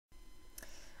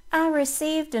I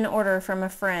received an order from a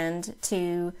friend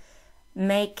to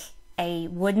make a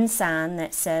wooden sign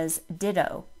that says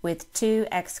ditto with 2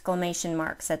 exclamation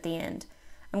marks at the end.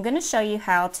 I'm going to show you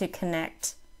how to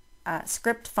connect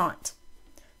script font.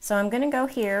 So I'm going to go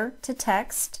here to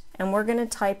text and we're going to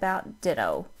type out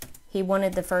ditto. He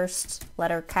wanted the first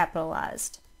letter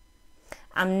capitalized.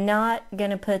 I'm not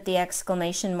going to put the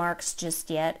exclamation marks just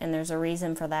yet, and there's a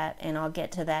reason for that, and I'll get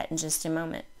to that in just a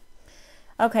moment.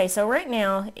 Okay, so right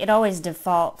now it always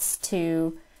defaults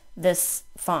to this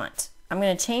font. I'm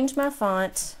going to change my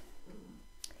font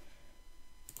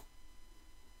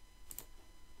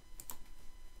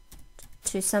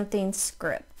to something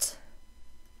script.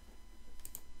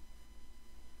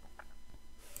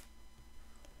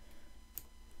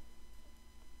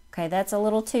 Okay, that's a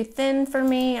little too thin for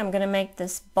me. I'm going to make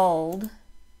this bold.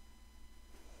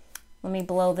 Let me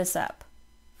blow this up.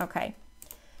 Okay.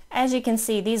 As you can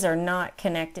see, these are not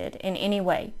connected in any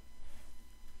way.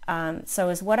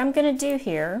 So what I'm going to do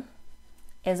here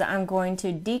is I'm going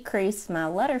to decrease my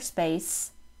letter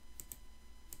space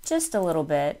just a little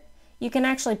bit. You can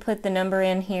actually put the number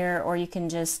in here, or you can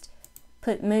just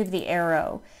move the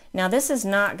arrow. Now this is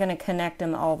not going to connect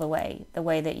them all the way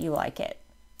that you like it.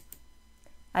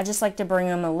 I just like to bring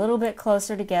them a little bit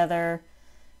closer together.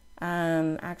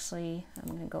 Actually, I'm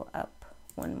going to go up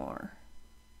one more.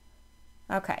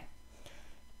 Okay.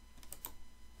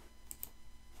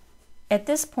 At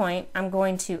this point, I'm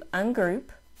going to ungroup.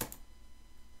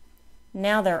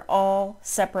 Now they're all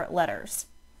separate letters.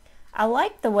 I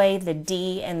like the way the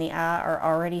D and the I are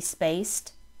already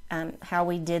spaced, how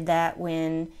we did that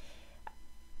when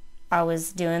I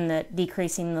was doing the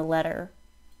decreasing the letter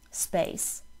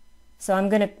space. So I'm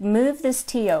going to move this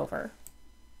T over.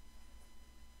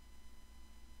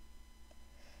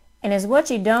 And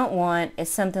what you don't want is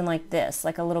something like this,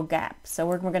 like a little gap. So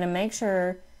we're going to make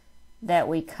sure that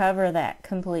we cover that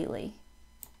completely.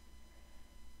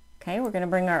 Okay, we're going to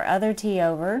bring our other T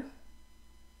over.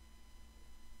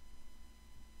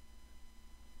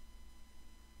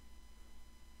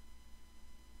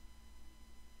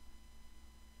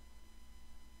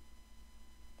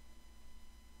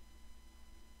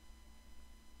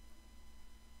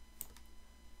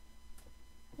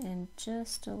 And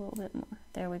just a little bit more.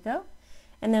 There we go.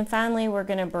 And then finally we're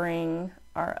going to bring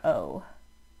our O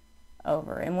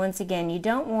over. And once again, you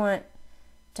don't want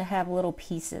to have little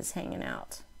pieces hanging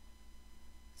out.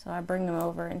 So I bring them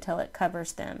over until it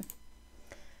covers them.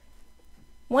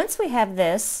 Once we have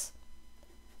this,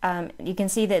 you can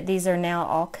see that these are now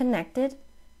all connected.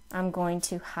 I'm going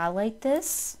to highlight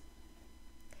this.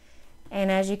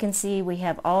 And as you can see, we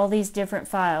have all these different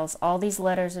files. All these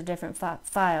letters are different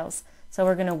files. So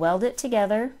we're going to weld it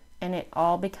together and it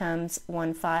all becomes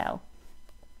one file.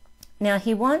 Now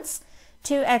he wants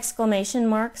 2 exclamation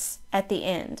marks at the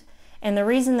end. And the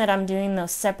reason that I'm doing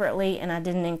those separately and I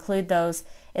didn't include those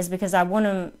is because I want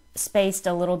them spaced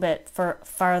a little bit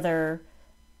farther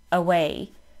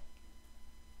away.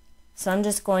 So I'm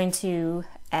just going to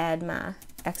add my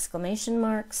exclamation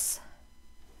marks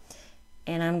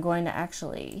and I'm going to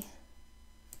actually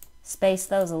space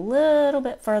those a little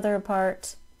bit further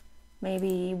apart.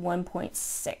 Maybe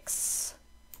 1.6.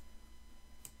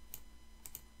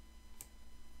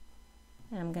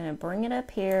 And I'm going to bring it up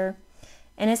here.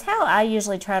 And it's how I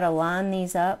usually try to line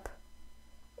these up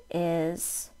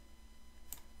is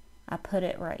I put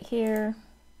it right here.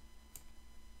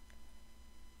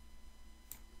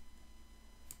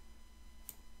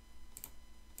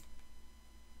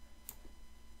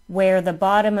 Where the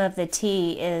bottom of the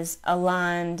T is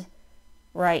aligned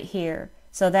right here.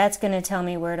 So that's going to tell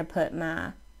me where to put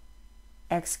my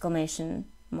exclamation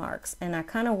marks. And I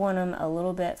kind of want them a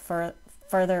little bit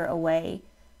further away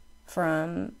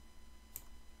from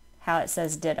how it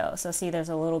says ditto. So see, there's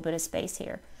a little bit of space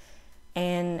here.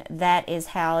 And that is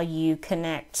how you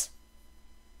connect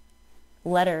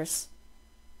letters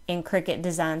in Cricut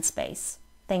Design Space.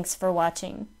 Thanks for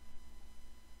watching.